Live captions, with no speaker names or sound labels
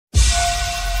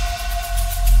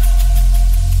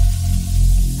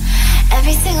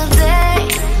single day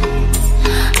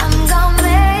I'm gonna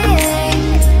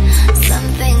make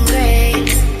something great.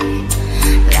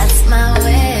 That's my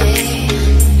way.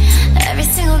 Every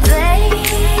single day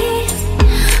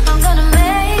I'm gonna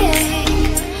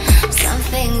make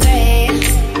something great.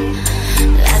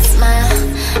 That's my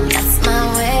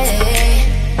way.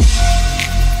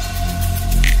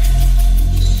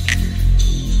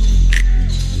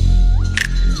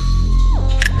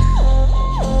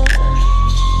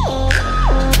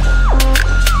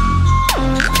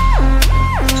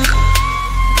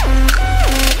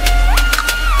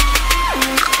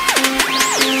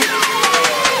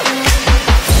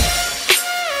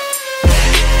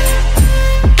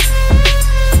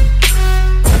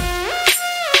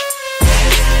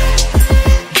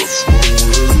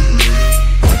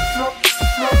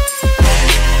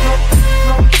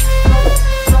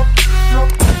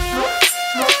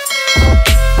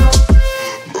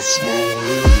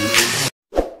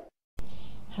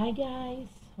 Hi guys,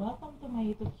 welcome to my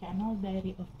YouTube channel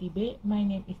Diary of TB. My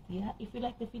name is Tia. If you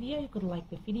like the video, you could like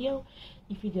the video.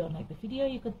 If you don't like the video,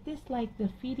 you could dislike the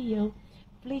video.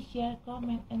 Please share,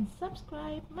 comment, and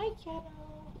subscribe my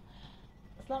channel.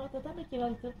 Selamat datang di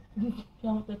channel YouTube.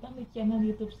 Selamat datang di channel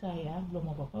YouTube saya.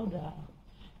 Belum apa-apa udah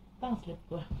translate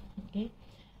gua. Oke.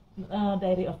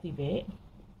 Diary of TB.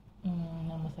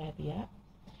 Nama saya Tia.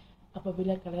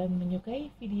 Apabila kalian menyukai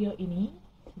video ini,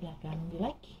 silahkan di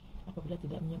like. Apabila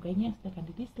tidak menyukainya, silahkan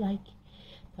di dislike.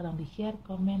 Tolong di share,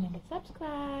 comment, dan di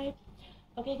subscribe.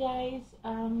 Okay guys,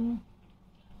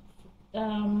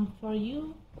 for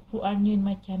you who are new in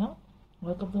my channel,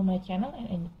 welcome to my channel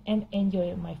and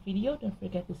enjoy my video. Don't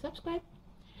forget to subscribe.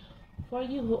 For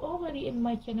you who already in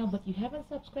my channel but you haven't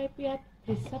subscribed yet,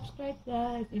 please subscribe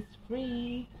guys, it's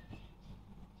free.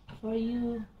 For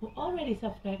you who already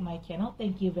subscribed my channel,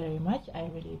 thank you very much, I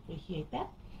really appreciate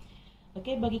that.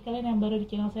 Oke, bagi kalian yang baru di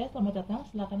channel saya, selamat datang.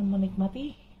 Silahkan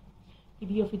menikmati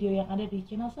video-video yang ada di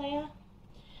channel saya.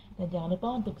 Dan jangan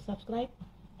lupa untuk subscribe.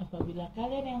 Apabila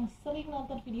kalian yang sering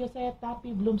nonton video saya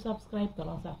tapi belum subscribe,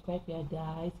 tolong subscribe ya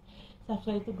guys.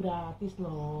 Subscribe itu gratis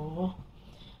loh.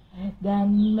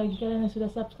 Dan bagi kalian yang sudah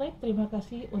subscribe, terima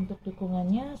kasih untuk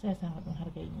dukungannya. Saya sangat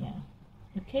menghargainya.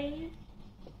 Oke.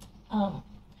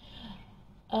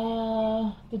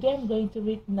 Today I'm going to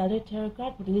read another tarot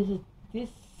card. But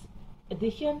this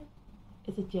edition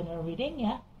is a general reading,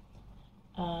 yeah.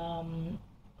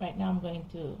 Right now I'm going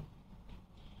to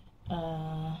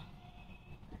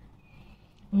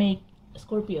make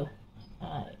Scorpio.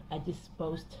 I just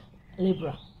post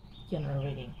Libra general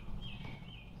reading.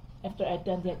 After I've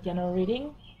done that general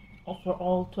reading for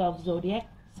all 12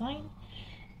 zodiac sign,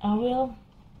 I will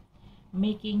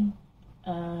making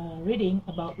reading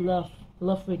about love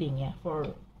reading, yeah,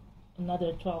 for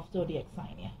another 12 zodiac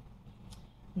sign, yeah.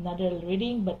 Another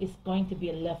reading, but it's going to be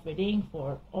a love reading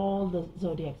for all the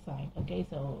zodiac sign. Okay,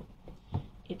 so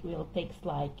it will take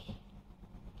like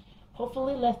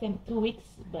hopefully less than 2 weeks,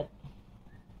 but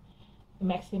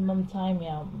maximum time,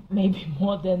 yeah, maybe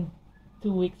more than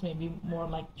 2 weeks, maybe more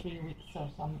like 3 weeks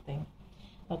or something.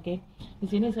 Okay,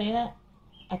 di sini saya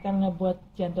akan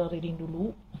ngebuat gentle reading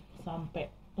dulu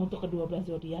sampai untuk ke-12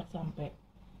 zodiak sampai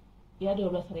ya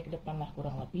 12 hari ke depan lah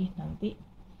kurang lebih. Nanti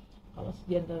kalau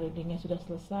gentle readingnya sudah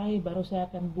selesai, baru saya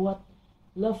akan buat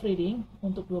love reading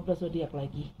untuk 12 zodiak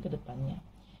lagi ke depannya.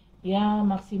 Ya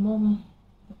maksimum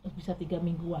bisa 3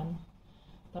 mingguan,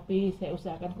 tapi saya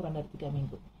usahakan kurang dari 3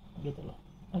 minggu, gitu loh.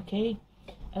 Oke,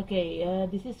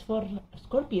 this is for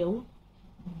Scorpio.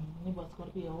 Ini buat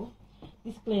Scorpio.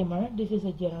 Disclaimer: this is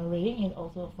a general reading and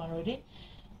also a fun reading.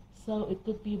 So it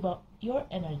could be about your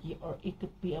energy, or it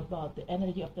could be about the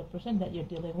energy of the person that you're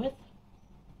dealing with.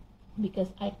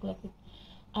 Because I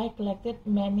collected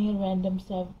many random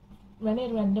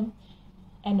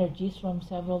energies from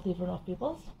several different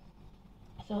peoples,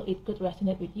 so it could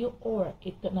resonate with you or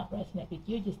it could not resonate with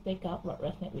you. Just take out what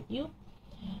resonate with you.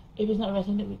 If it's not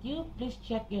resonate with you, please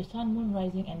check your sun, moon,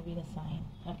 rising, and Venus sign.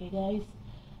 Okay guys,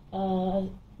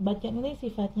 bacaan ini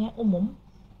sifatnya umum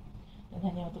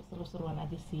dan hanya untuk seru-seruan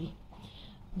aja sih.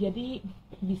 Jadi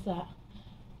bisa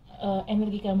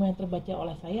energi kamu yang terbaca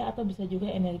oleh saya, atau bisa juga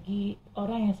energi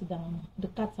orang yang sedang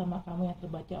dekat sama kamu yang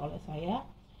terbaca oleh saya,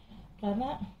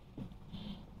 karena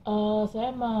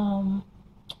saya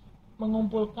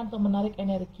mengumpulkan atau menarik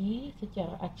energi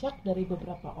secara acak dari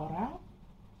beberapa orang.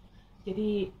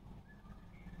 Jadi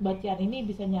bacaan ini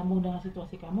bisa nyambung dengan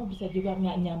situasi kamu, bisa juga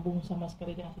nggak nyambung sama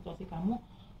sekali dengan situasi kamu.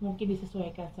 Mungkin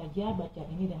disesuaikan saja bacaan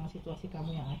ini dengan situasi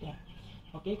kamu yang ada.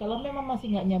 Oke, kalau memang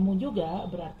masih nggak nyambung juga,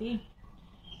 berarti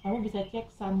kamu bisa cek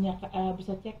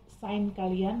sign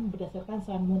kalian berdasarkan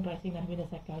sun, moon, rising, dan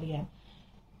Venus kalian.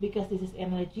 because this is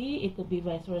energy, it could be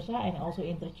vice versa and also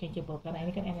interchangeable. Karena ini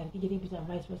kan energi, jadi bisa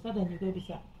vice versa dan juga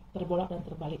bisa terbolak dan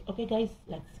terbalik. Okay guys,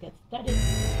 let's get started.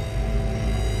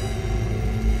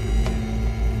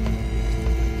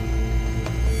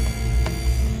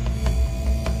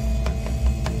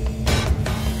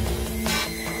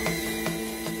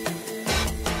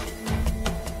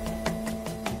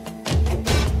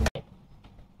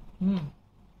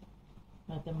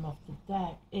 Bottom of the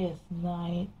deck is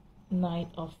Knight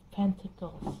of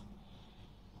Pentacles.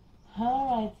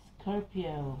 Alright,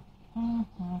 Scorpio. Hold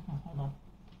on.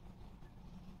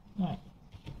 Alright.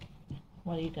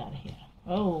 What do you got here?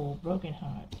 Oh, broken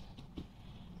heart.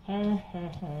 Her.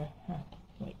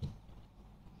 Wait.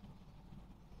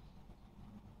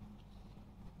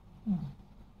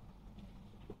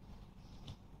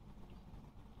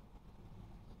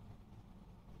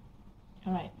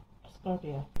 Alright,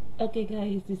 Scorpio. Okay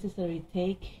guys, this is a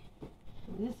retake.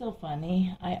 This is so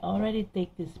funny. I already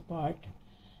take this part,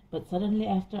 but suddenly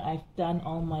after I've done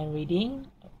all my reading,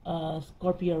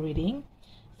 Scorpio reading,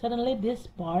 suddenly this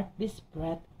part, this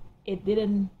spread, it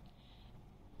didn't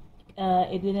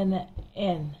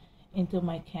end into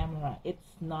my camera.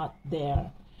 It's not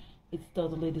there. It's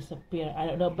totally disappeared. I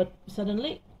don't know, but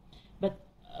suddenly, but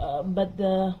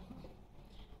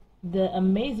the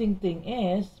amazing thing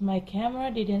is my camera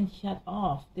didn't shut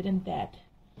off, didn't that?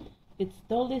 It's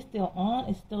totally still on,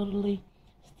 it's totally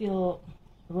still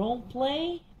role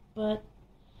play, but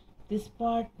this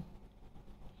part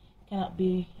cannot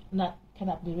be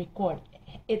recorded.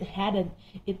 It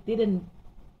didn't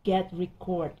get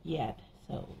record yet.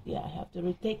 So yeah, I have to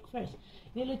retake first.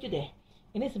 Ini lucu deh.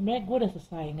 Ini sebenarnya gue udah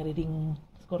selesai nge-reading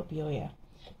Scorpio ya.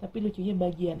 Tapi lucunya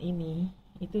bagian ini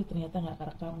itu ternyata nggak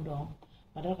kerekam dong.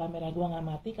 Padahal kamera gua nggak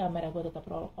mati, kamera gua tetap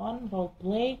roll on, role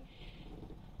play,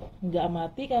 nggak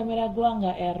mati, kamera gua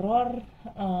nggak error,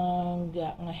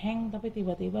 nggak ngehang, tapi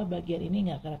tiba-tiba bagian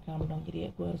ini nggak kerekam dong,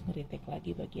 jadi gua harus nge-retake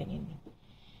lagi bagian ini.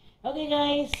 Okay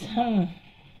guys,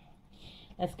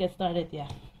 let's get started ya.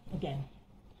 Again,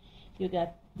 you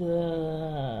got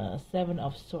the Seven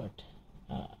of Swords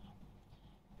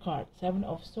card. Seven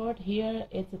of Swords here,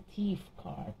 it's a thief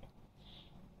card.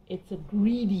 It's a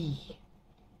greedy.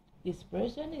 This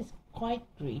person is quite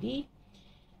greedy.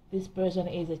 This person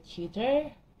is a cheater.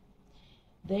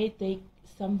 They take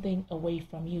something away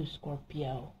from you,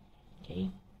 Scorpio.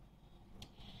 Okay.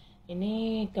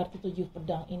 Ini kartu 7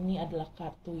 pedang ini adalah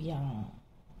kartu yang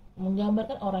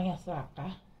menggambarkan orang yang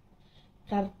serakah.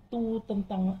 Kartu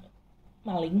tentang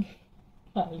maling.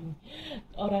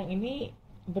 Orang ini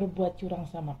berbuat curang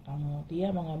sama kamu. Dia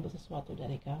mengambil sesuatu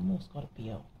dari kamu,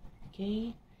 Scorpio.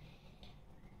 Okay.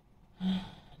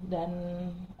 Dan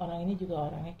orang ini juga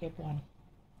orangnya kepoan.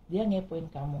 Dia ngepoin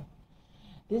kamu.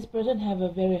 This person have a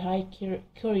very high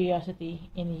curiosity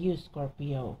in you,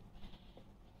 Scorpio.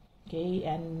 Okay,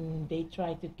 and they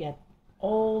try to get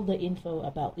all the info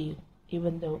about you,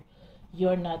 even though you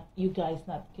guys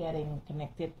not getting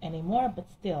connected anymore, but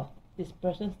still, this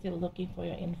person still looking for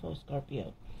your info,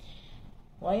 Scorpio.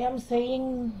 Why I'm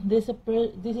saying this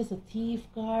is a thief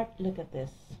card? Look at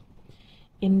this.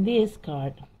 In this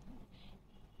card,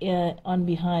 on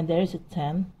behind there is a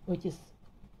 10, which is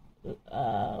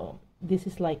this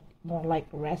is like more like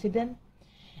resident,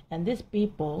 and this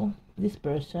person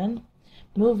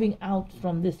moving out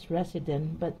from this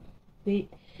resident, but the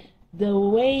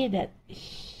way that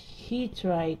he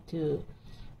tried to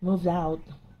move out,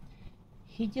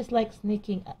 he just like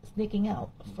sneaking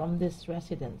out from this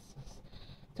residence.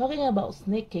 Talking about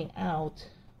sneaking out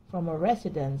from a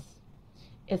residence,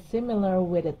 it's similar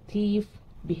with a thief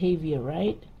behavior,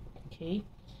 right? Okay,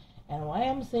 and why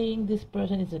I'm saying this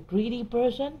person is a greedy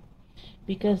person,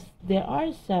 because there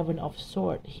are Seven of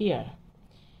Swords here.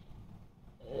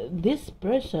 This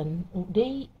person,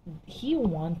 he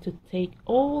want to take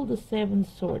all the 7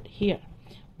 swords here,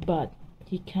 but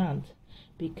he can't,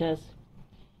 because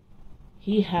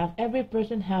every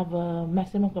person have a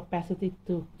maximum capacity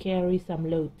to carry some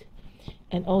load,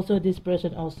 and also this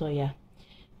person also, yeah,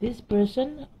 this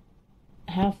person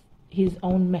have his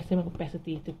own maximum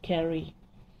capacity to carry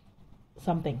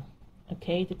something,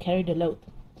 okay, to carry the load.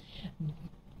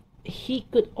 He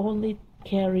could only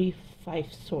carry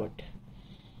 5 swords.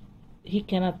 He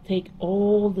cannot take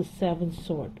all the 7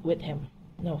 swords with him.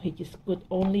 No, he just could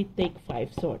only take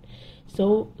 5 swords.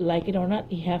 So, like it or not,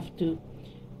 he have to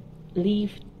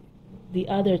leave the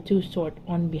other 2 swords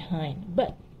on behind.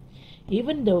 But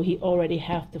even though he already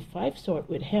have the 5 swords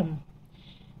with him,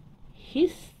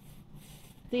 he's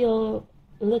still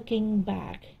looking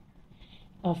back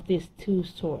of this 2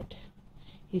 swords.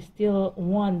 He still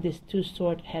want this 2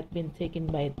 swords had been taken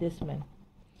by this man.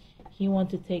 He want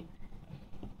to take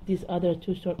this other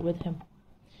too short with him,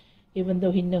 even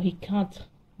though he know he can't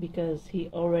because he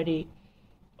already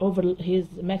his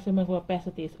maximum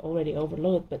capacity is already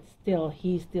overloaded, but still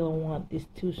he still want this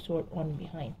too short one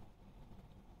behind.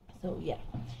 So yeah,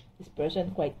 this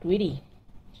person quite greedy.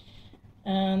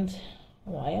 And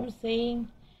why I'm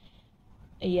saying,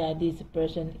 yeah, this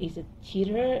person is a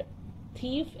cheater,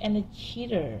 thief, and a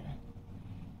cheater.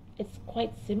 It's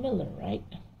quite similar, right?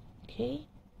 Okay.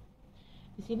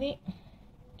 Di sini,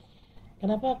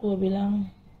 kenapa aku bilang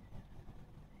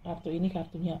kartu ini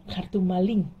kartu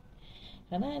maling?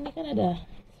 Karena ini kan ada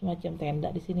semacam tenda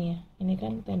di sini ya. Ini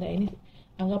kan tenda ini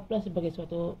anggaplah sebagai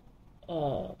suatu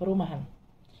perumahan.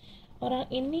 Orang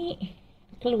ini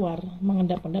keluar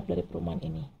mengendap-endap dari perumahan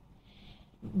ini.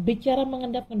 Bicara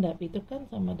mengendap-endap itu kan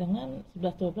sama dengan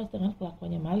 11-12 dengan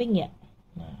kelakuannya maling ya.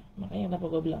 Nah, makanya kenapa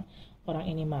gue bilang orang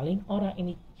ini maling, orang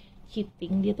ini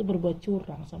cheating, dia tuh berbuat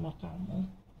curang sama kamu.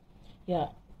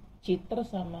 Ya, cheater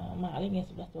sama maling ya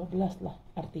 11-12 lah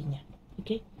artinya.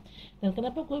 Oke. Dan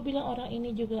kenapa gue bilang orang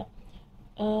ini juga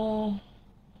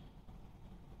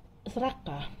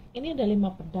serakah? Ini ada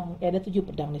 5 pedang, ada 7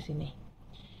 pedang di sini.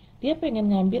 Dia pengen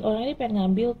ngambil, orang ini pengen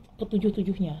ngambil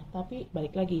ke-7-7-nya, tapi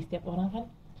balik lagi, setiap orang kan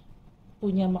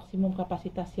punya maksimum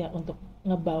kapasitas ya untuk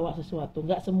ngebawa sesuatu.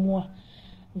 Nggak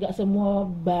semua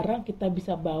barang kita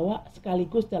bisa bawa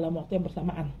sekaligus dalam waktu yang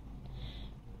bersamaan.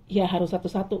 Ya harus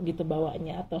satu-satu gitu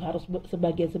bawanya, atau harus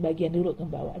sebagian-sebagian dulu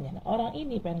ngebawanya. Nah, orang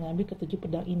ini pengen ngambil ke-7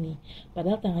 pedang ini,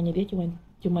 padahal tangannya dia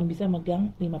cuman bisa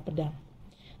megang 5 pedang.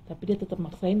 Tapi dia tetap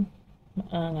maksain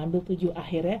ngambil 7.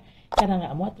 Akhirnya karena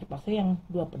nggak muat terpaksa yang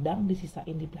 2 pedang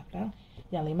disisain di belakang,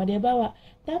 yang 5 dia bawa.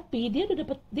 Tapi dia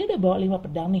udah bawa 5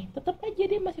 pedang nih, tetap aja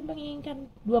dia masih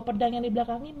menginginkan 2 pedang yang di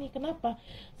belakang ini. Kenapa?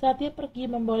 Saat dia pergi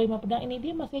membawa 5 pedang ini,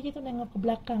 dia masih aja tuh nengok ke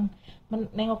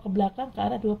belakang ke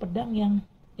arah 2 pedang yang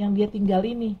dia tinggal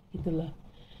ini gitu loh.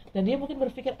 Dan dia mungkin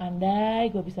berpikir, andai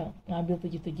gue bisa ngambil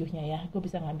 7-7-nya ya, gue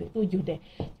bisa ngambil 7 deh.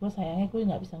 Cuma sayangnya gue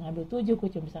nggak bisa ngambil 7, gue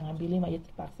cuma bisa ngambil 5 aja.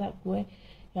 Terpaksa gue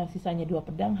yang sisanya 2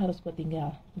 pedang harus gue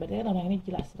tinggal. Berarti kan orang ini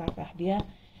jelas serakah, dia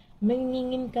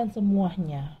menginginkan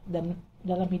semuanya. Dan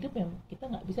dalam hidup yang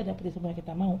kita nggak bisa dapetin semua yang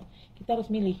kita mau, kita harus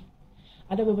milih.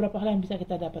 Ada beberapa hal yang bisa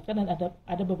kita dapatkan dan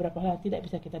ada beberapa hal yang tidak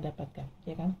bisa kita dapatkan,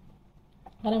 ya kan?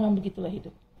 Karena memang begitulah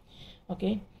hidup.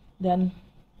 Oke. Dan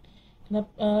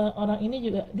orang ini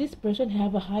juga, this person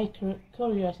have a high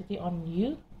curiosity on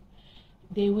you.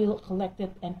 They will collect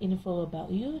an info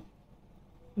about you,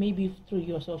 maybe through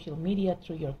your social media,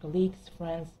 through your colleagues,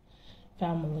 friends,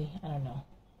 family, I don't know.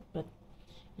 But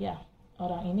yeah,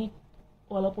 orang ini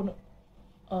walaupun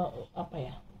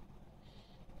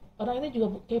orang ini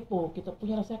juga kepo, kita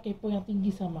punya rasa kepo yang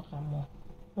tinggi sama kamu.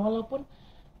 Walaupun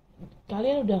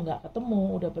kalian udah nggak ketemu,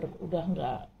 udah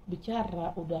nggak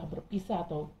bicara, udah berpisah,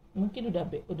 atau mungkin udah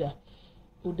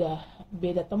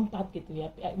beda tempat gitu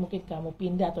ya. Mungkin kamu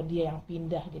pindah atau dia yang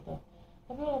pindah gitu.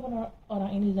 Tapi walaupun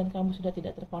orang ini dan kamu sudah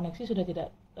tidak terkoneksi, sudah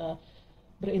tidak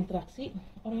berinteraksi,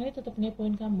 orang ini tetap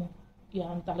ngepoin kamu.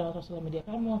 Ya entah lewat sosial media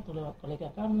kamu, atau lewat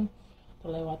kolega kamu, atau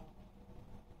lewat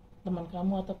teman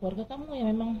kamu atau keluarga kamu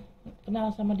yang memang kenal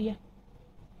sama dia.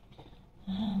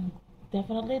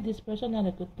 Definitely this person not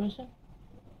a good person.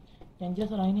 Yang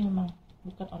jelas orang ini memang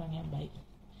bukan orang yang baik.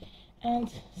 And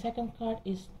second card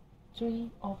is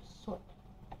 3 of Swords.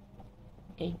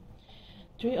 Okay,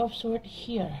 3 of Swords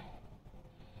here.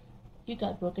 You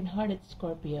got broken-hearted,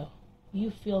 Scorpio.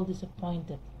 You feel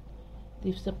disappointed.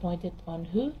 Disappointed on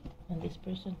who? On this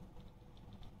person.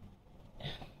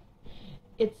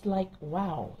 It's like,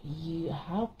 wow,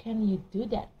 how can you do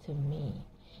that to me?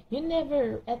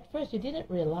 At first you didn't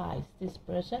realize this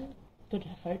person could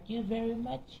hurt you very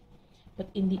much. But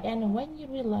in the end, when you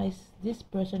realize this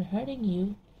person hurting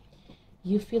you,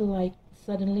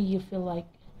 suddenly you feel like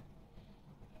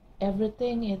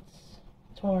everything is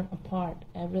torn apart.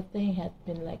 Everything had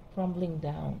been like crumbling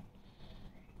down.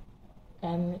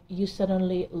 And you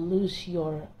suddenly lose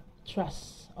your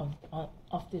trust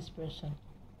of this person.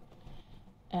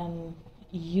 And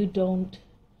you're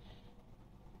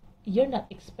not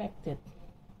expected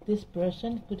this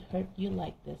person could hurt you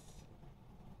like this.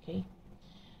 Okay?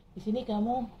 Di sini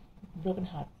kamu broken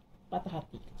heart, patah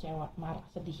hati, kecewa, marah,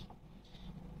 sedih.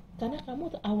 Karena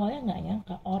kamu awalnya nggak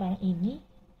nyangka orang ini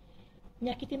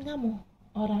nyakitin kamu.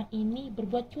 Orang ini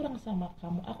berbuat curang sama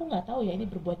kamu. Aku nggak tahu ya ini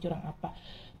berbuat curang apa.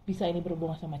 Bisa ini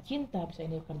berhubungan sama cinta, bisa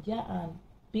ini kerjaan,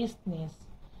 bisnis,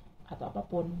 atau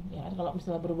apapun. Ya kan, kalau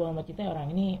misalnya berhubungan sama cinta, orang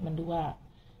ini mendua.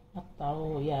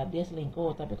 Atau ya dia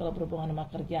selingkuh. Tapi kalau berhubungan sama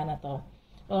kerjaan atau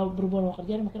kalau berhubungan sama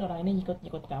kerjaan, mungkin orang ini nyikut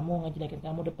kamu, ngejelekin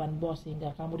kamu depan bos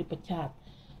sehingga kamu dipecat.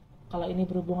 Kalau ini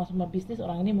berhubungan sama bisnis,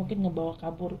 orang ini mungkin ngebawa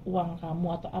kabur uang kamu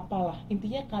atau apalah.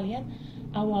 Intinya kalian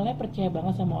awalnya percaya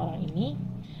banget sama orang ini,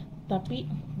 tapi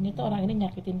ternyata orang ini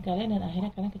nyakitin kalian dan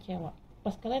akhirnya kalian kecewa.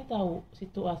 Pas kalian tahu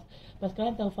situasi, pas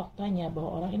kalian tahu faktanya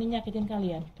bahwa orang ini nyakitin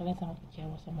kalian sangat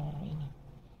kecewa sama orang ini.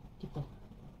 Gitu.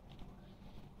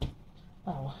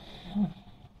 Wow.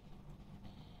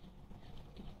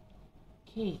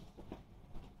 Okay.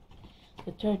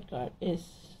 The third card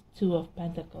is Two of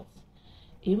Pentacles.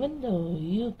 Even though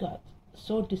you got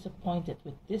so disappointed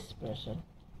with this person,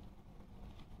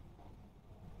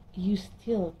 you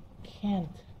still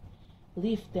can't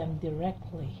leave them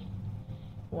directly.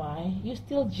 Why? You're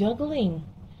still juggling.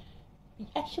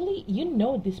 Actually, you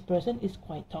know this person is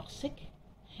quite toxic,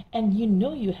 and you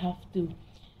know you have to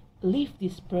leave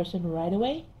this person right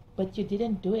away, but you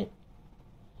didn't do it.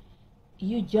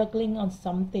 You juggling on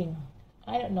something.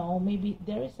 I don't know, maybe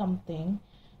there is something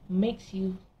makes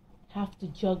you have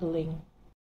to juggling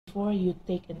before you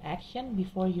take an action,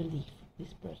 before you leave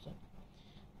this person.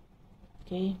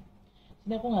 Okay?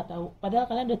 Sini aku nggak tahu. Padahal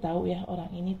kalian udah tahu ya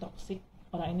orang ini toxic,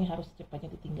 orang ini harus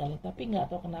secepatnya ditinggalin. Tapi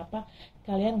nggak tahu kenapa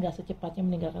kalian nggak secepatnya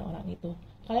meninggalkan orang itu.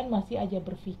 Kalian masih aja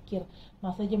berpikir,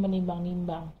 masih aja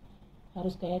menimbang-nimbang.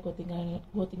 Harus kayak gue tinggalin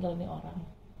nih orang.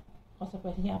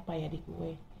 Konsekuensinya apa ya di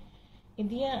gue?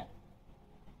 Intinya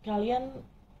kalian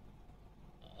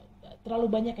terlalu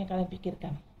banyak yang kalian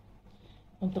pikirkan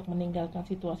untuk meninggalkan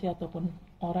situasi ataupun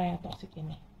orang yang toksik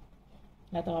ini.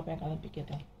 Nggak tahu apa yang kalian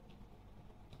pikirkan.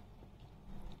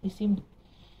 You seem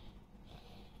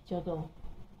juggle.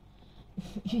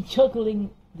 You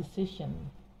juggling decision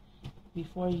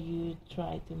before you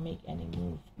try to make any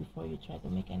move, before you try to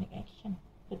make any action.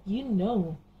 But you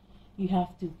know you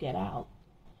have to get out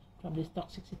from this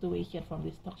toxic situation, from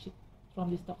these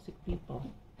toxic people.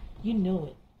 You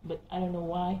know it, but I don't know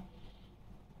why.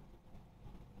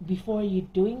 Before you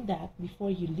doing that, before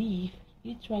you leave,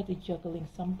 you try to juggling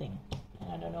something. And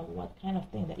I don't know what kind of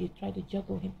thing that you try to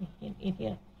juggle in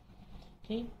here.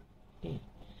 Okay.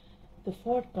 The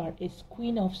fourth card is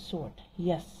Queen of Swords.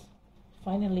 Yes,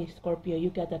 finally, Scorpio, you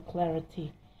got the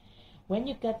clarity. When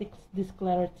you get this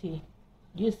clarity,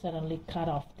 you suddenly cut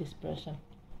off this person.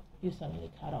 You suddenly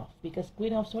cut off, because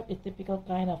Queen of Swords is typical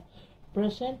kind of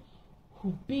person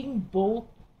who being bold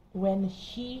when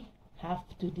she have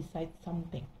to decide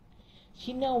something.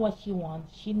 She know what she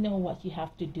wants. She know what she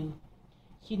have to do.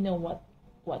 She know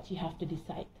what she have to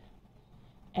decide.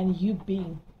 And you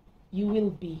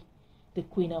will be the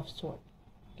Queen of Swords.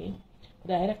 Okay?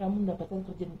 Pada akhirnya kamu mendapatkan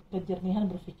kejernihan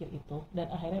berpikir itu,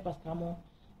 dan akhirnya pas kamu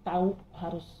tahu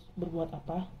harus berbuat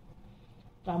apa,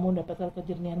 kamu mendapatkan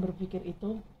kejernihan berpikir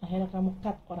itu, akhirnya kamu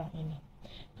cut orang ini.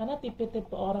 Karena tipe-tipe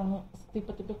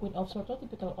Queen of Swords itu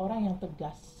tipikal orang yang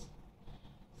tegas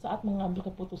saat mengambil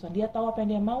keputusan. Dia tahu apa yang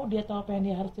dia mau, dia tahu apa yang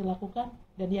dia harus dilakukan,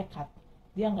 dan dia cut.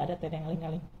 Dia nggak ada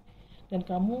teneng-aling-aling. Dan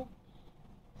kamu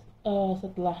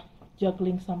setelah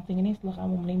juggling something ini, setelah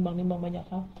kamu menimbang-nimbang banyak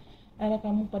hal, akhirnya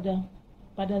kamu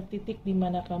pada titik di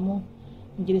mana kamu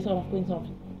menjadi seorang Queen of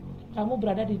Swords. Kamu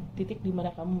berada di titik di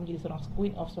mana kamu menjadi seorang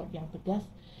Queen of Swords yang tegas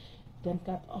dan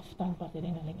cut off tanpa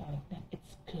teneng-aling-aling. Dan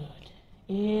it's good.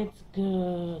 It's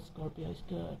good, Scorpio, it's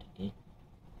good. Okay,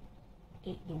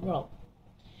 the World.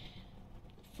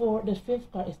 For the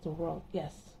fifth card is the World.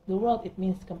 Yes, the World, it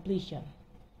means completion,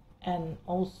 and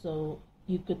also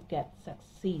you could get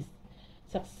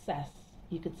success.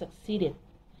 You could succeed it.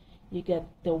 You get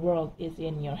the world is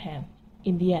in your hand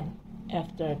in the end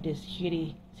after this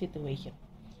shitty situation.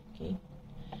 Okay.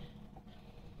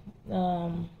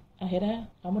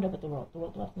 Akhirnya kamu dapat the world. The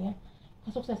world itu artinya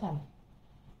kesuksesan.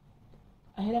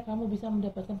 Akhirnya kamu bisa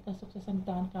mendapatkan kesuksesan di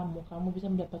tangan kamu. Kamu bisa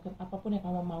mendapatkan apapun yang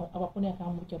kamu mau, apapun yang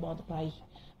kamu coba untuk raih,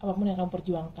 apapun yang kamu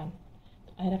perjuangkan.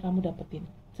 Akhirnya kamu dapetin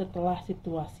setelah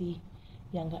situasi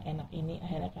yang gak enak ini.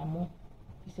 Akhirnya kamu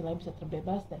istilahnya bisa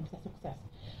terbebas dan bisa sukses.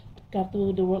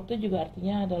 Kartu the world itu juga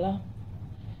artinya adalah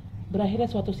berakhirnya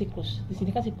suatu siklus. Di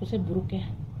sini kan siklusnya buruk ya.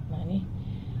 Nah ini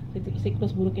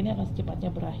siklus buruk ini akan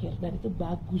secepatnya berakhir, dan itu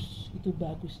bagus,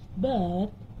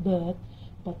 But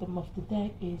bottom of the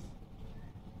deck is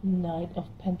Knight of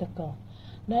Pentacle.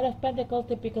 Knight of Pentacle,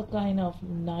 typical kind of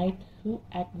knight who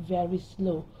act very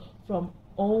slow from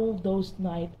all those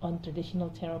knight on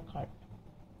traditional tarot card.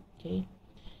 Okay,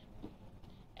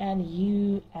 and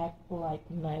you act like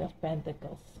Knight of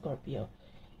Pentacles, Scorpio.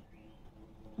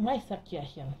 My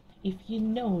suggestion, if you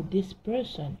know this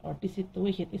person or this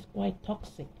situation is quite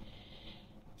toxic,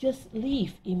 just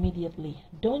leave immediately.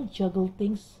 Don't juggle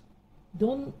things.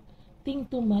 Don't think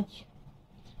too much.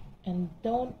 And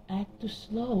don't act too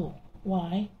slow.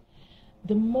 Why?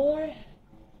 The more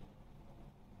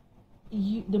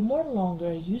the more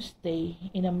longer you stay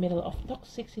in the middle of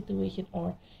toxic situation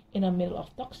or in the middle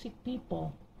of toxic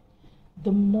people,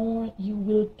 the more you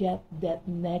will get that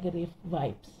negative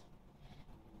vibes.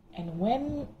 And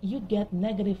when you get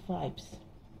negative vibes,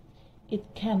 it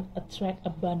can attract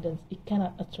abundance. It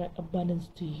cannot attract abundance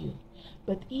to you.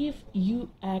 But if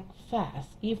you act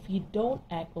fast, if you don't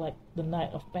act like the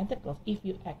Knight of Pentacles, if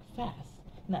you act fast,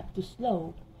 not too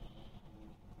slow,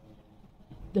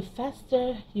 the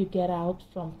faster you get out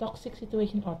from toxic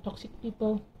situation or toxic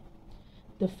people,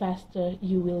 the faster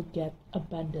you will get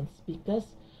abundance.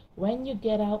 Because when you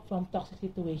get out from toxic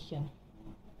situation,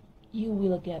 you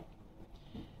will get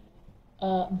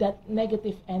that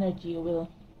negative energy will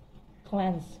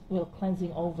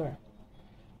cleansing over,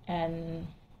 and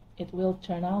it will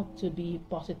turn out to be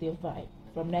positive vibe,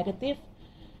 from negative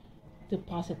to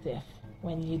positive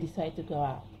when you decide to go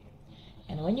out.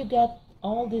 And when you get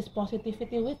all this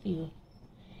positivity with you,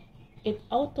 it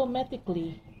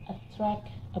automatically attract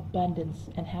abundance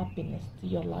and happiness to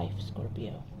your life,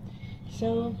 Scorpio.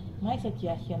 So my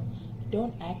suggestion,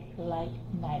 don't act like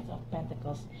Knight of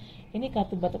Pentacles. Ini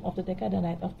kartu bottom of the deck ada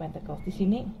Knight of Pentacles. Di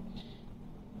sini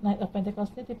Knight of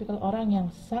Pentacles ini tipikal orang yang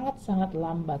sangat-sangat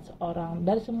lambat. Seorang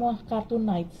dari semua kartu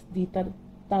Knights di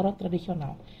tarot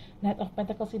tradisional, Knight of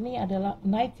Pentacles ini adalah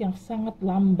Knight yang sangat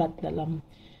lambat dalam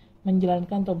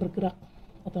menjalankan atau bergerak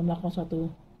atau melakukan suatu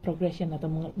progression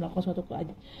atau melakukan suatu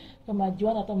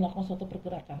kemajuan atau melakukan suatu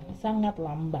pergerakan. Sangat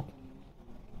lambat.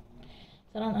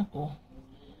 Saran aku,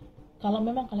 kalau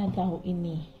memang kalian tahu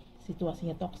ini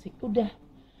situasinya toksik, udah,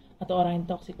 atau orang yang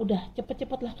toksik, udah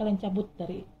cepet-cepetlah kalian cabut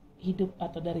dari hidup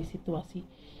atau dari situasi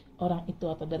orang itu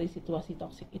atau dari situasi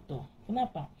toksik itu.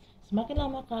 Kenapa? Semakin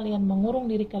lama kalian mengurung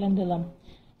diri kalian dalam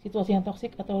situasi yang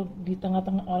toksik atau di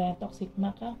tengah-tengah orang yang toksik,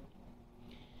 maka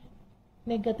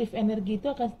negatif energi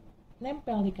itu akan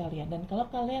nempel di kalian. Dan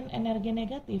kalau kalian energi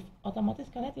negatif,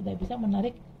 otomatis kalian tidak bisa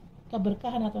menarik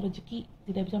keberkahan atau rezeki,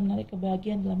 tidak bisa menarik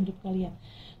kebahagiaan dalam hidup kalian.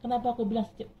 Kenapa aku bilang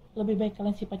lebih baik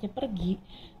kalian sifatnya pergi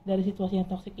dari situasi yang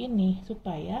toksik ini,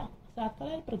 supaya saat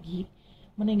kalian pergi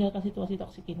meninggalkan situasi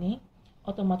toksik ini,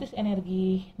 otomatis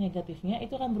energi negatifnya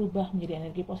itu akan berubah menjadi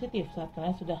energi positif saat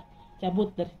kalian sudah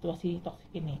cabut dari situasi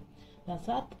toksik ini. Dan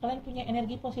saat kalian punya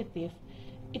energi positif,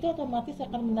 itu otomatis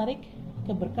akan menarik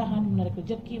keberkahan, menarik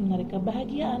rezeki, menarik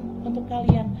kebahagiaan untuk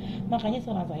kalian. Makanya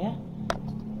saran saya,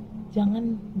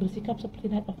 jangan bersikap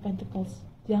seperti Knight of Pentacles,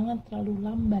 jangan terlalu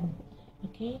lamban,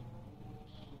 oke?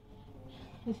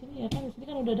 Di sini ya kan, di sini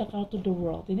kan udah ada kartu The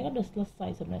World, ini kan udah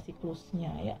selesai sebenarnya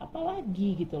siklusnya ya,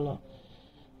 apalagi gitu loh.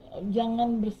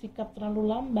 Jangan bersikap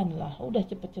terlalu lamban lah, udah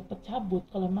cepet-cepet cabut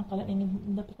kalau memang kalian ingin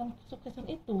mendapatkan kesuksesan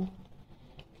itu,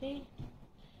 oke?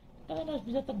 Kalian harus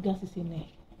bisa tegas di sini.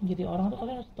 Jadi orang tuh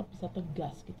kalian harus tetap bisa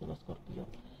tegas gitu loh, Scorpio.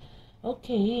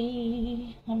 Oke,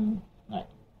 alright.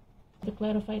 To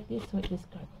clarify this with this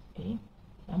card, okay?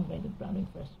 I'm going to grounding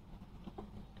first.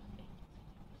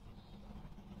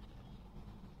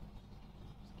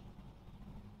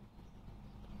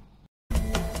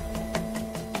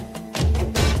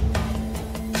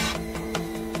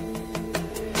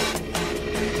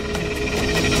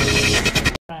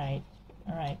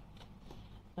 Alright.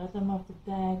 Bottom of the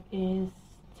deck is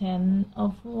 10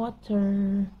 of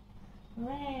water.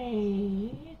 Hooray!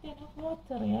 10 of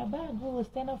water ya, bagus.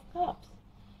 10 of cups.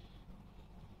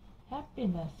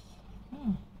 Happiness.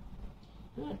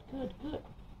 Good.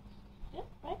 Yep,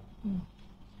 right?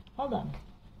 Hold on.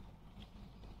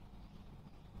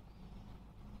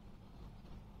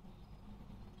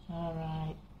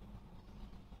 Alright.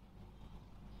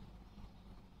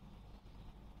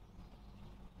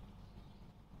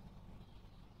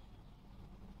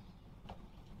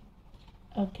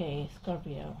 Okay,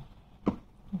 Scorpio.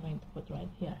 I'm going to put right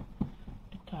here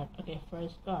the card. Okay,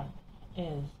 first card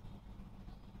is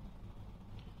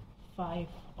 5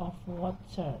 of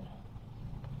water.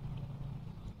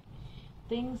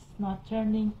 Things not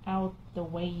turning out the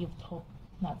way you've hoped,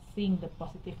 not seeing the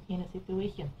positive in a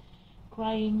situation,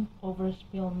 crying over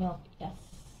spilled milk. Yes,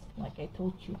 like I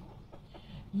told you,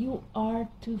 you are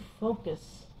too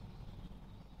focused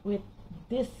with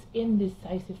this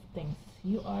indecisive things.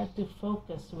 You are too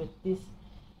focused with this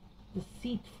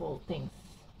deceitful things.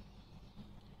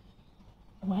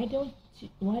 Why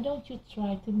don't you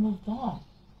try to move on?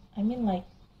 I mean, like,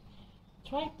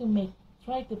 try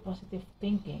to positive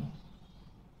thinking.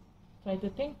 Try to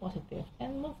think positive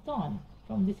and move on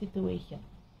from the situation.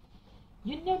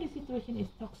 You know the situation is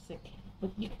toxic,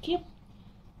 but you keep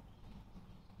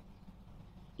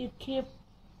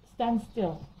stand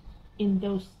still in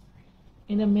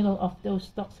the middle of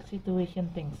those toxic situation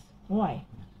things. Why?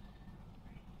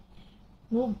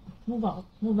 Move out,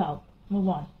 move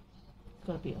on.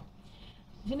 Scorpio.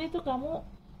 Di sini tuh kamu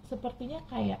sepertinya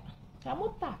kayak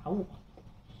kamu tahu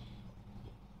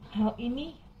hal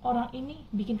ini, orang ini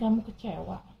bikin kamu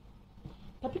kecewa,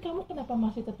 tapi kamu kenapa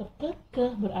masih tetap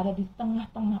kekeh berada di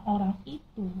tengah-tengah orang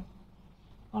itu?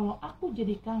 Kalau aku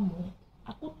jadi kamu,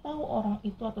 aku tahu orang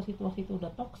itu atau situasi itu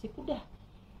udah toksik, udah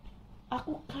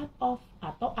aku cut off,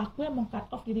 atau aku yang meng-cut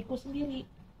off diriku sendiri.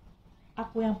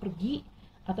 Aku yang pergi,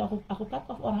 atau aku cut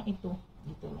off orang itu,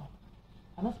 gitu loh.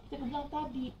 Karena seperti aku bilang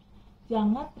tadi,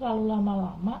 jangan terlalu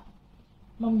lama-lama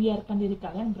membiarkan diri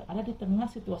kalian berada di tengah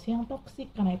situasi yang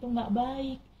toksik, karena itu nggak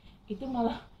baik. Itu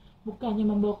malah bukannya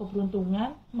membawa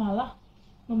keberuntungan, malah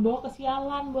membawa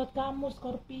kesialan buat kamu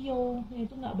Scorpio. Ya,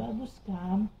 itu nggak bagus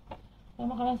kan.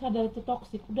 Kalau kalian sadar itu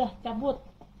toksik, udah cabut,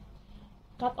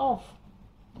 cut off.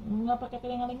 Nggak pakai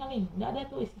telinga-lingaling, nggak ada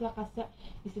tuh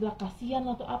istilah kasihan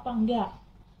atau apa, enggak.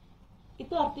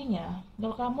 Itu artinya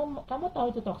kalau kamu tahu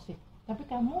itu toksik, tapi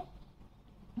kamu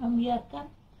membiarkan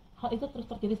hal itu terus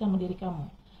terjadi sama diri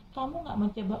kamu nggak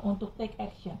mencoba untuk take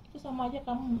action, itu sama aja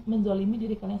kamu menzalimi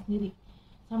diri kalian sendiri,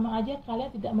 sama aja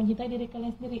kalian tidak mencintai diri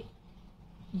kalian sendiri.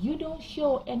 You don't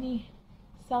show any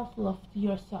self love to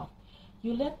yourself.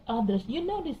 You let others, you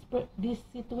know this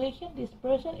situation, this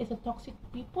person is a toxic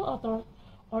people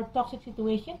or toxic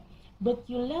situation, but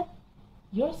you let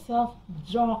yourself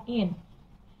draw in.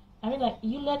 I mean, like,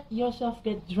 you let yourself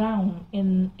get drowned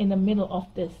in the middle of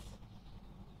this.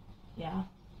 Yeah,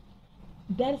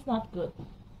 that is not good.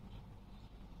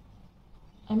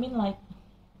 I mean, like,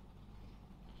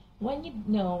 when you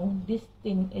know this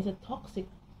thing is a toxic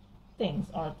things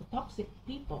or the toxic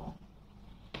people,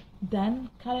 then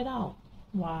cut it out.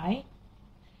 Why?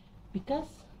 Because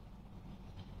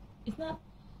it's not,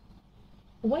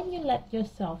 when you let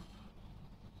yourself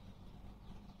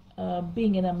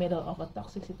being in the middle of a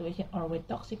toxic situation or with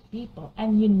toxic people,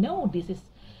 and you know this is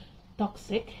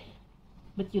toxic,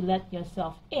 but you let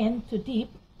yourself in too deep,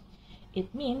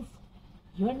 it means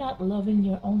you're not loving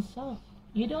your own self.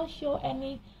 You don't show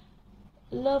any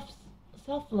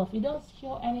self-love. You don't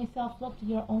show any self-love to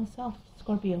your own self,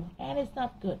 Scorpio, and it's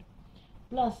not good.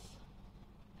 Plus,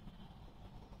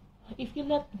 if you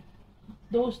let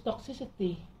those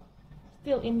toxicity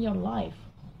still in your life,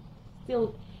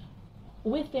 still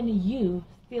within you,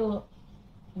 still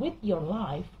with your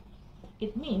life,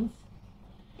 it means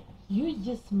you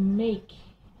just make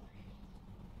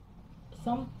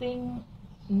something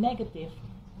negative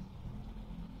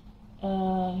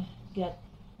get,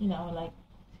 you know, like,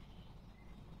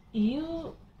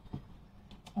 you,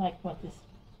 like, what is,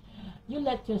 you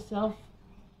let yourself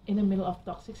in the middle of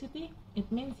toxicity.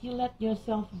 It means you let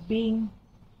yourself being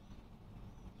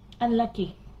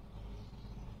unlucky,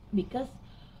 because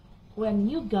when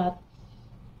you got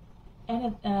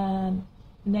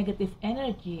negative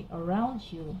energy around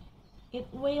you, it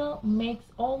will makes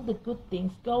all the good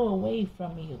things go away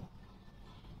from you.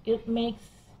 It makes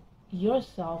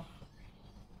yourself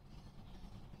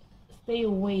stay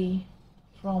away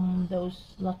from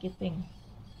those lucky things,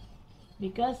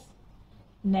 because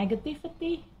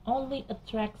negativity only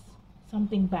attracts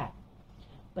something bad,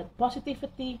 but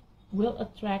positivity will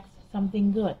attract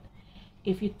something good.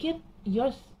 If you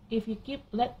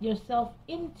let yourself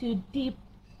in too deep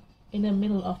in the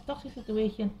middle of toxic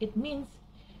situation, it means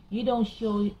you don't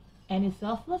show any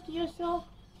self-love to yourself.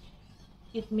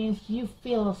 It means you're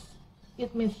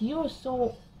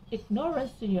so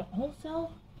ignorant to your own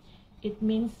self. It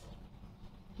means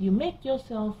you make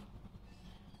yourself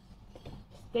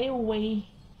stay away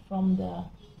from the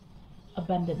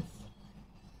abundance.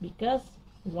 Because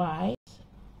why?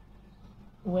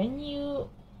 When you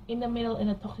in the middle in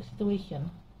a toxic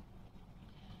situation,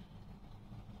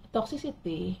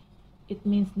 toxicity, it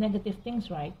means negative things,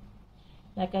 right?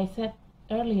 Like I said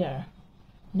earlier,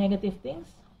 negative things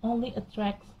only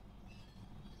attracts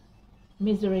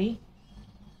misery,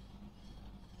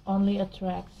 only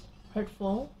attracts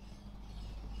hurtful,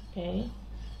 okay,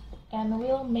 and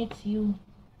will makes you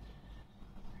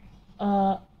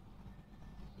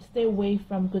stay away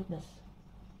from goodness.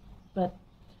 But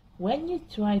when you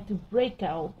try to break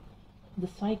out the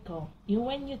cycle,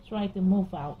 when you try to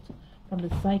move out from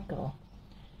the cycle,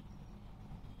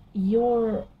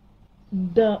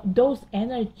 those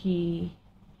energy,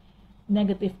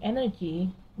 negative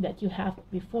energy that you have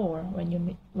before,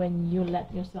 when you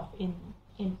let yourself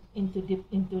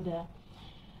into the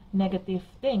negative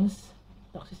things,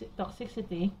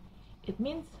 toxicity, it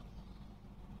means,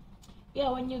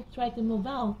 when you try to move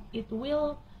out, it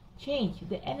will change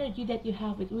the energy that you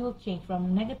have. It will change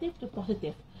from negative to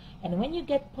positive, and when you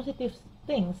get positive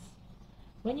things,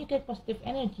 when you get positive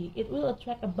energy, it will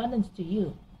attract abundance to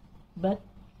you. But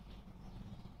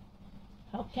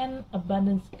How can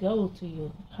abundance go to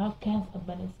you? How can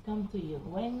abundance come to you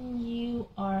when you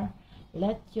are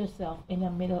let yourself in the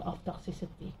middle of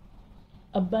toxicity?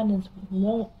 Abundance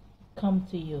won't come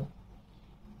to you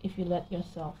if you let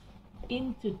yourself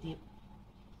in too deep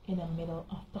in the middle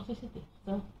of toxicity.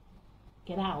 So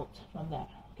get out from that,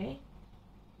 okay?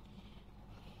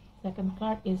 Second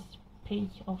card is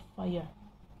Page of Fire.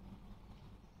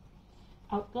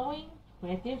 Outgoing,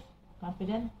 creative,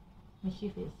 confident,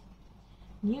 mischievous.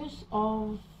 News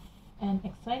of an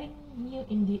exciting new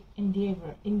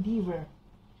endeavor.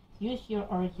 Use your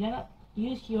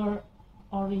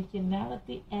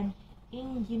originality and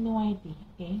ingenuity.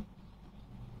 Okay.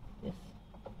 Yes.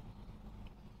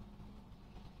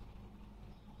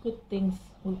 Good things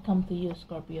will come to you,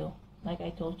 Scorpio. Like I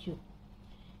told you,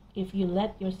 if you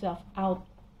let yourself out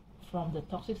from the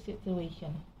toxic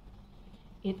situation,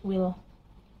 it will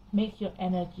make your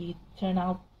energy turn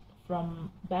out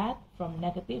from bad, from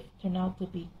negative, turn out to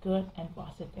be good and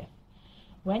positive.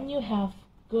 When you have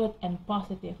good and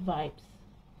positive vibes,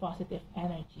 positive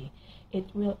energy, it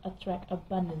will attract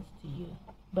abundance to you.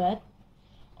 But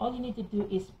all you need to do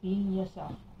is being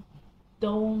yourself.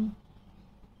 Don't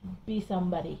be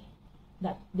somebody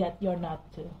that you're not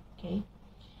to. Okay?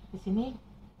 Di sini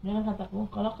dengan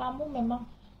kataku, kalau kamu memang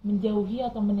menjauhi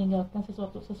atau meninggalkan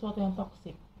sesuatu yang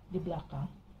toksik di belakang,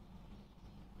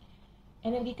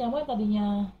 energi kamu yang tadinya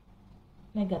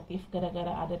negatif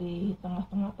gara-gara ada di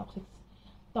tengah-tengah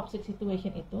toxic situation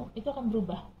itu akan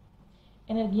berubah.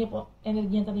 Energi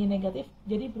yang tadinya negatif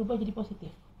jadi berubah jadi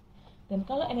positif. Dan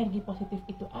kalau energi positif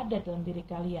itu ada dalam diri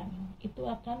kalian, itu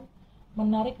akan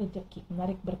menarik rezeki,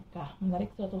 menarik berkah, menarik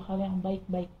suatu hal yang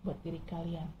baik-baik buat diri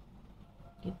kalian.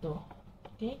 Gitu.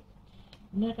 Oke?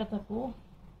 Benar kataku,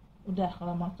 udah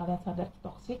kalau mau kalian sadar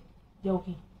toxic,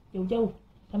 jauh-jauh.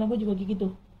 Karena gue juga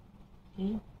gitu.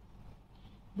 Okay.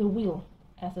 The Wheel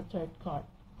as a third card.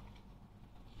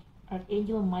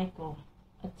 Archangel Michael,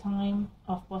 a time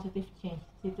of positive change.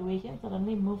 Situation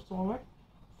suddenly moves forward.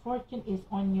 Fortune is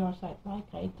on your side. Like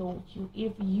I told you,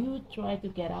 if you try to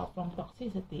get out from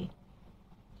toxicity,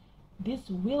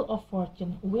 this wheel of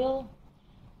fortune will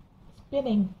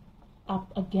spinning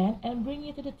up again and bring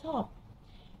you to the top.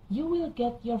 You will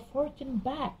get your fortune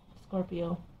back,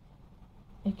 Scorpio.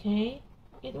 Okay?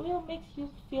 It will make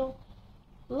you feel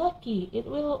lucky. It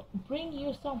will bring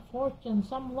you some fortune,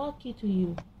 some lucky to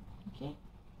you. Okay?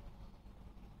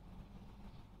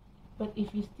 But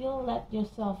if you still let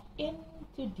yourself in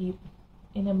too deep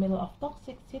in the middle of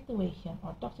toxic situation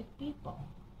or toxic people,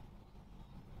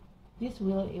 this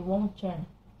wheel, it won't turn.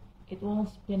 It won't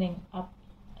spinning up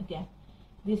again.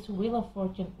 This wheel of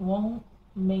fortune won't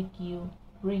make you,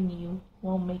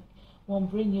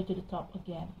 won't bring you to the top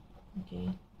again. Okay?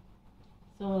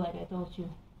 So like I told you,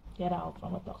 get out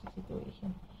from a toxic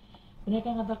situation. Benar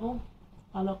kan kataku?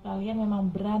 Kalau kalian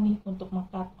memang berani untuk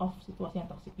meng-cut off situasi yang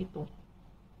toksik itu,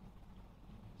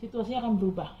 situasinya akan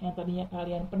berubah. Yang tadinya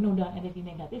kalian penuh dengan energi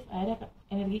negatif, akhirnya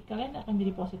energi kalian akan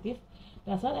jadi positif.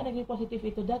 Dan saat energi positif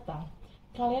itu datang,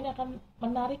 kalian akan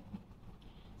menarik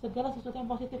segala sesuatu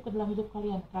yang positif ke dalam hidup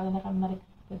kalian. Kalian akan menarik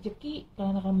rezeki,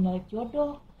 kalian akan menarik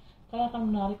jodoh, kalian akan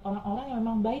menarik orang-orang yang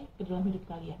memang baik ke dalam hidup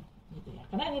kalian. Gitu ya.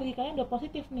 Karena energi kalian udah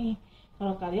positif nih.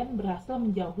 Kalau kalian berhasil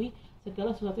menjauhi segala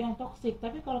sesuatu yang toksik,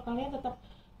 tapi kalau kalian tetap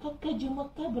kekeh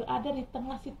berada di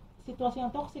tengah situasi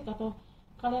yang toksik, atau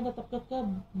kalian tetap kekeh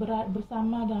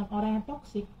bersama dengan orang yang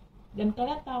toksik, dan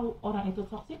kalian tahu orang itu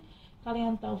toksik,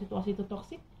 kalian tahu situasi itu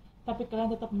toksik, tapi kalian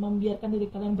tetap membiarkan diri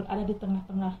kalian berada di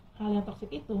tengah-tengah hal yang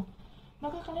toksik itu,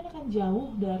 maka kalian akan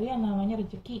jauh dari yang namanya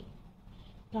rezeki.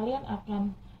 Kalian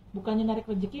akan bukannya narik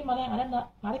rezeki, malah yang ada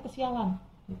narik kesialan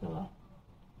gitu loh.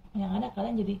 Yang ada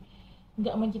kalian jadi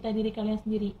nggak mencintai diri kalian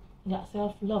sendiri, nggak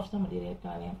self love sama diri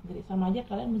kalian sendiri. Sama aja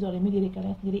kalian menzalimi diri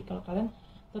kalian sendiri kalau kalian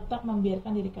tetap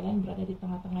membiarkan diri kalian berada di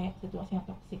tengah-tengah situasi yang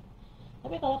toksik.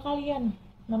 Tapi kalau kalian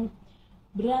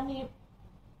berani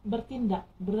bertindak,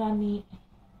 berani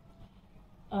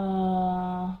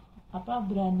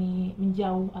berani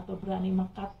menjauh atau berani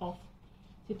meng-cut off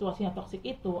situasi yang toksik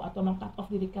itu, atau meng-cut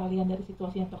off diri kalian dari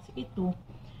situasi yang toksik itu,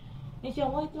 insya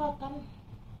Allah itu akan,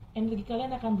 energi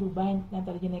kalian akan berubah yang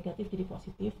tadinya negatif jadi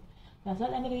positif. Dan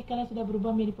saat energi kalian sudah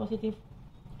berubah menjadi positif,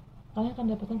 kalian akan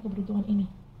dapatkan keberuntungan ini.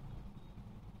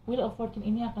 Wheel of Fortune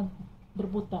ini akan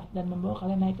berputar dan membawa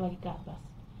kalian naik lagi ke atas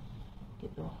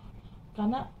gitu.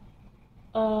 Karena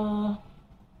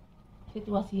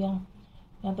situasi yang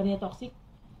tadinya toksik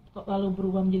lalu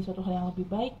berubah menjadi suatu hal yang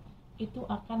lebih baik, itu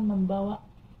akan membawa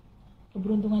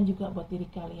keberuntungan juga buat diri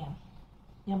kalian.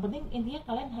 Yang penting intinya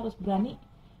kalian harus berani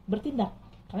bertindak,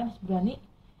 kalian harus berani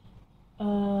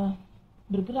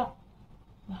bergerak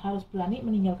harus berani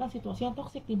meninggalkan situasi yang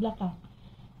toksik di belakang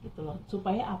gitu loh.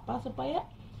 Supaya apa? Supaya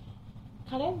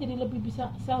kalian jadi lebih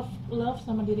bisa self love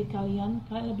sama diri kalian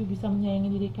lebih bisa menyayangi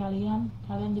diri kalian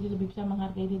jadi lebih bisa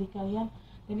menghargai diri kalian,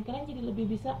 dan kalian jadi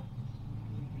lebih bisa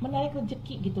menarik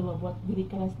rezeki gitu loh buat diri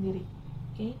kalian sendiri.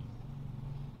 Oke.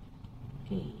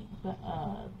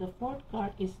 The fourth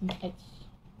card is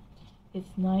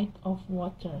it's Knight of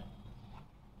Water.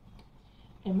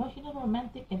 Emotional,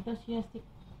 romantic, enthusiastic,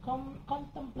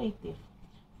 contemplative,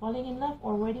 falling in love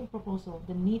or wedding proposal,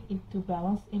 the need to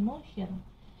balance emotion,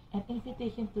 an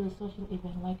invitation to a social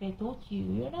event. Like I told you,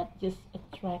 you're not just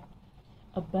attract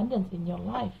abundance in your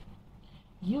life,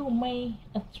 you may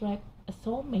attract a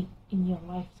soulmate in your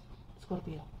life,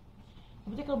 Scorpio.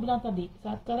 Seperti kalau bilang tadi,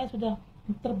 saat kalian sudah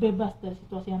terbebas dari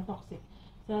situasi yang toksik,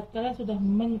 saat kalian sudah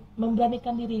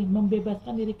memberanikan diri,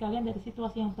 membebaskan diri kalian dari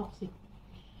situasi yang toksik,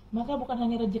 maka bukan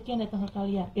hanya rezeki yang datang ke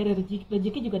kalian.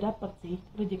 Rezeki juga dapat sih,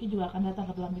 rezeki juga akan datang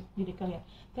ke dalam diri kalian.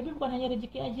 Tapi bukan hanya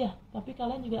rezeki aja, tapi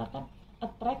kalian juga akan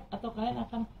attract atau kalian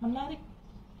akan menarik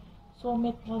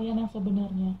soulmate kalian yang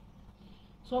sebenarnya.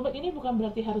 Soulmate ini bukan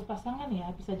berarti harus pasangan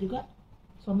ya, bisa juga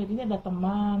soulmate ini ada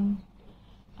teman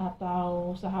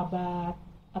atau sahabat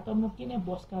atau mungkin ya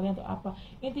bos kalian atau apa.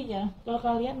 Intinya kalau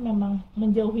kalian memang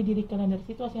menjauhi diri kalian dari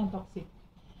situasi yang toksik,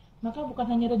 maka bukan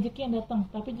hanya rezeki yang datang,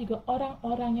 tapi juga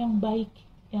orang-orang yang baik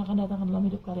yang akan datang ke dalam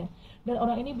hidup kalian. Dan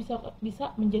orang ini bisa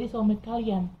menjadi soulmate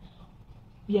kalian.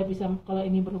 Ya bisa, kalau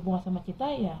ini berhubungan sama cinta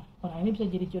ya orang ini bisa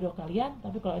jadi jodoh kalian,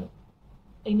 tapi kalau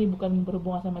ini bukan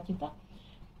berhubungan sama cinta,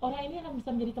 orang ini akan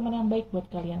bisa menjadi teman yang baik buat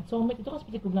kalian. Soulmate itu kan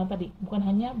seperti aku bilang tadi, bukan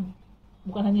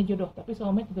hanya jodoh, tapi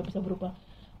soulmate juga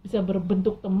bisa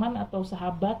berbentuk teman atau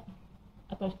sahabat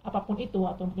atau apapun itu,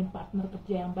 atau mungkin partner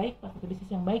kerja yang baik, partner bisnis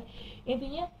yang baik.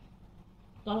 Intinya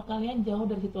kalau kalian jauh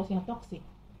dari situasi yang toksik,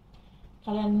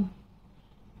 kalian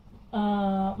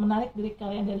menarik diri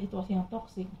kalian dari situasi yang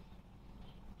toksik,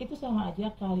 itu sama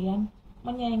aja kalian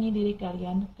menyayangi diri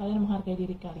kalian menghargai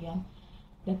diri kalian,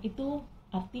 dan itu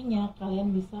artinya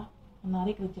kalian bisa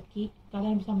menarik rezeki,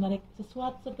 kalian bisa menarik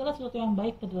segala sesuatu yang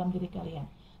baik ke dalam diri kalian,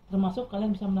 termasuk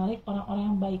kalian bisa menarik orang-orang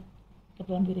yang baik ke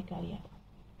dalam diri kalian.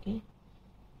 Okay.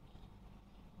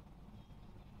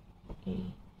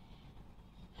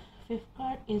 Fifth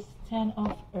card is Ten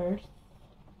of Earth.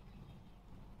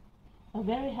 A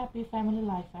very happy family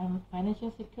life,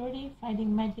 financial security,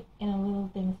 finding magic in a little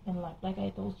things in life. Like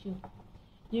I told you,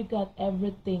 you got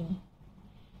everything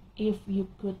if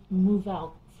you could move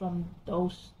out from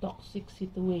those toxic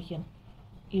situations,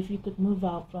 if you could move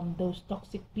out from those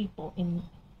toxic people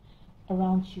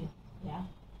around you. Yeah,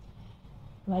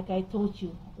 like I told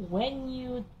you, when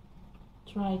you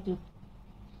try to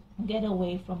get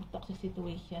away from toxic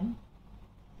situation,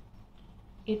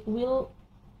 it will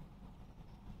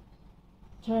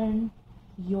turn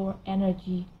your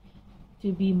energy to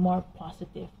be more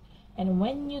positive, and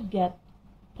when you get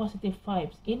positive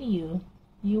vibes in you,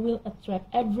 you will attract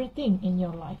everything in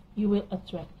your life. You will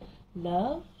attract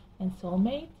love and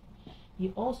soulmate.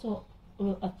 You also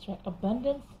will attract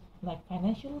abundance, like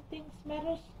financial things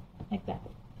matters, like that.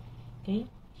 Okay,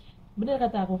 benar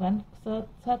kata aku kan,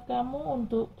 saat kamu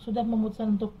sudah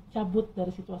memutuskan untuk cabut dari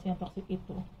situasi yang toksik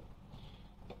itu,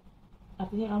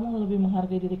 artinya kamu lebih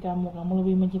menghargai diri kamu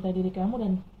lebih mencintai diri kamu,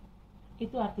 dan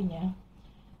itu artinya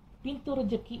pintu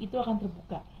rezeki itu akan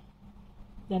terbuka,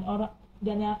 dan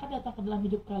yang akan datang ke dalam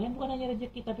hidup kalian bukan hanya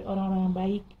rezeki, tapi orang-orang yang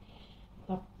baik,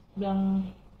 yang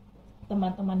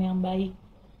teman-teman yang baik.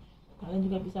 Kalian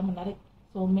juga bisa menarik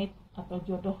soulmate atau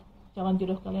calon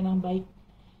jodoh kalian yang baik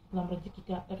dalam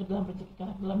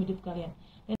hidup kalian.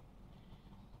 Dan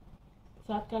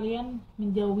saat kalian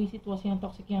menjauhi situasi yang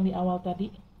toksik yang di awal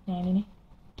tadi, yang ini nih,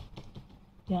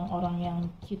 yang orang yang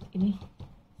cheat ini,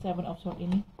 Seven of Swords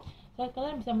ini, saat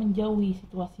kalian bisa menjauhi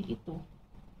situasi itu,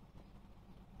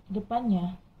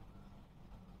 depannya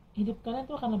hidup kalian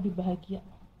tuh akan lebih bahagia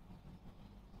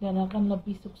dan akan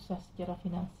lebih sukses secara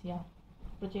finansial.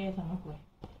 Percaya sama gue,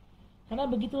 karena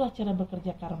begitulah cara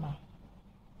bekerja karma.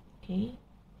 Okay,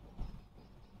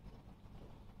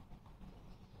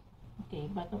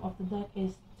 bottom of the deck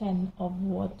is Ten of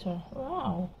Water.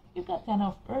 Wow, you got 10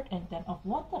 of Earth and 10 of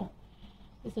Water.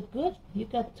 Is it good? You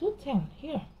got 2 10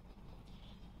 here.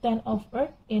 10 of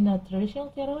Earth in a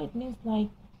traditional tarot, it means like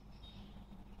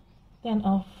 10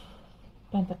 of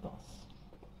Pentacles.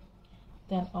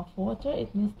 10 of Water,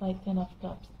 it means like 10 of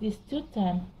Cups. This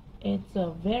 210, it's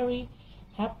a very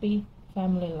happy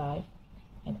family life,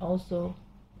 and also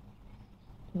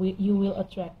you will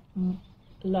attract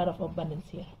a lot of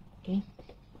abundance here. Okay,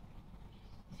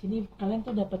 di sini kalian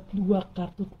tuh dapat 2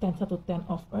 kartu 10, satu 10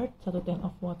 of Earth, satu 10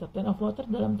 of Water. 10 of Water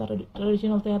dalam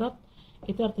traditional tarot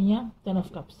Itu artinya Ten of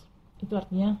Cups. Itu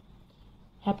artinya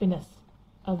happiness,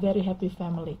 a very happy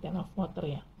family. Ten of Water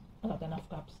ya, atau Ten of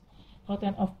Cups. Kalau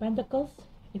Ten of Pentacles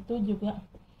itu juga,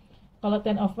 kalau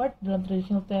Ten of Earth dalam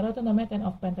traditional tarot itu namanya Ten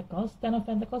of Pentacles. Ten of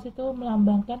Pentacles itu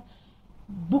melambangkan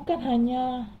bukan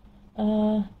hanya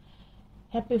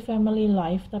happy family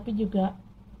life, tapi juga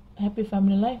happy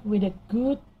family life with a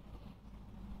good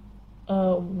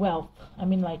wealth. I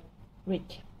mean like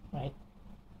rich, right?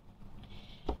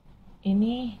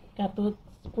 Ini kartu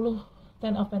 10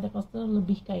 Ten of Pentacles itu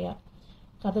lebih kayak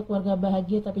kartu keluarga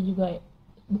bahagia, tapi juga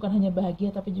bukan hanya bahagia,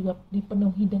 tapi juga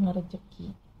dipenuhi dengan rezeki.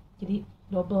 Jadi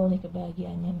double nih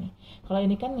kebahagiaannya nih. Kalau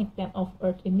ini kan nih Ten of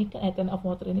Earth ini kan, Ten of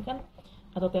Water ini kan,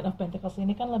 atau Ten of Pentacles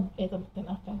ini kan Ten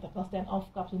of Pentacles, Ten of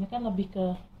Cups ini kan lebih ke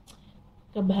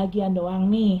kebahagiaan doang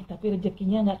nih, tapi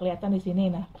rezekinya nggak kelihatan di sini.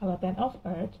 Nah, kalau Ten of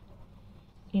Earth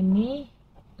ini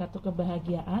kartu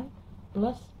kebahagiaan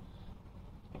plus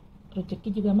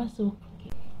rezeki juga masuk.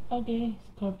 Okay,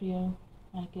 Scorpio,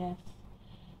 I guess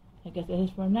that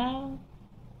is for now.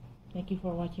 Thank you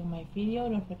for watching my video.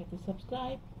 Don't forget to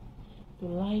subscribe, to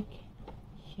like,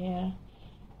 share,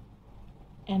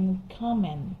 and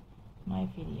comment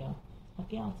my video.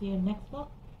 Okay, I'll see you next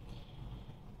vlog.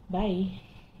 Bye.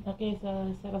 Okay,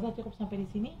 so saya rasa cukup sampai di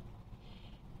sini.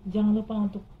 Jangan lupa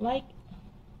untuk like,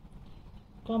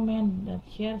 comment, dan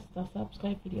share serta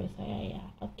subscribe video saya ya.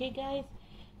 Okay guys,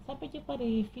 sampai jumpa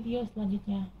di video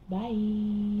selanjutnya.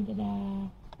 Bye,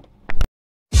 dadah.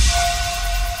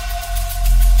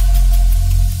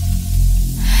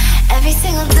 Every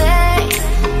single day